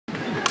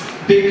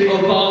Big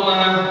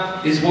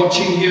Obama is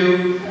watching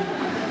you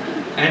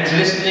and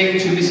listening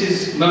to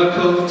Mrs.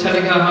 Merkel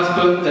telling her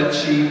husband that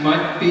she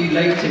might be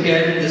late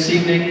again this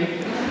evening.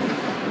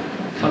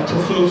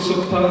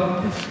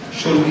 Kartoffelsuppe,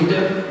 schon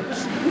wieder.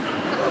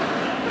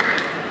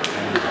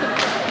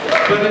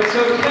 But it's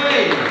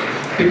okay,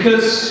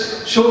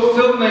 because short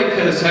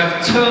filmmakers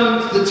have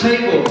turned the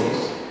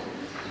tables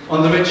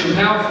on the rich and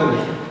powerful.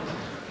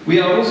 We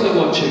are also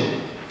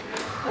watching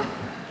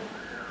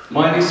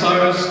Miley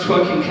Cyrus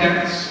twerking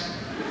cats.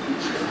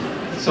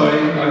 Sorry,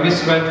 I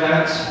misread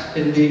that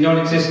in the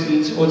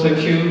non-existent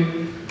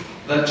auto-cue.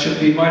 That should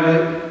be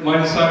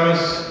Miley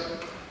Cyrus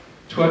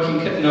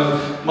twerking cat. No,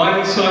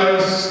 Miley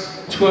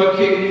Cyrus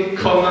twerking,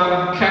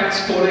 comma,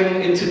 cats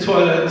falling into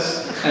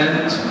toilets,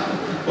 and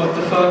what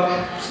the fuck?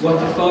 What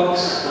the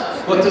fox?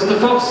 What does the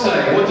fox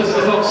say? What does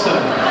the fox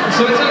say?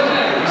 So it's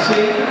okay, you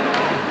see?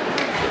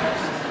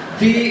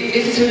 The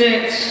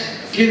internet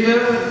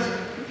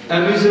giveth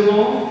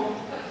amusement,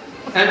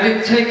 and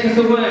it taketh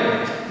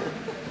away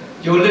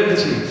your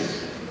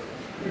liberties.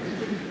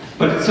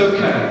 But it's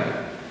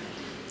okay.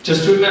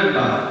 Just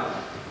remember,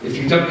 if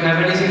you don't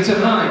have anything to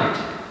hide,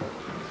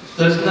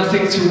 there's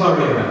nothing to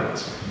worry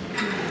about.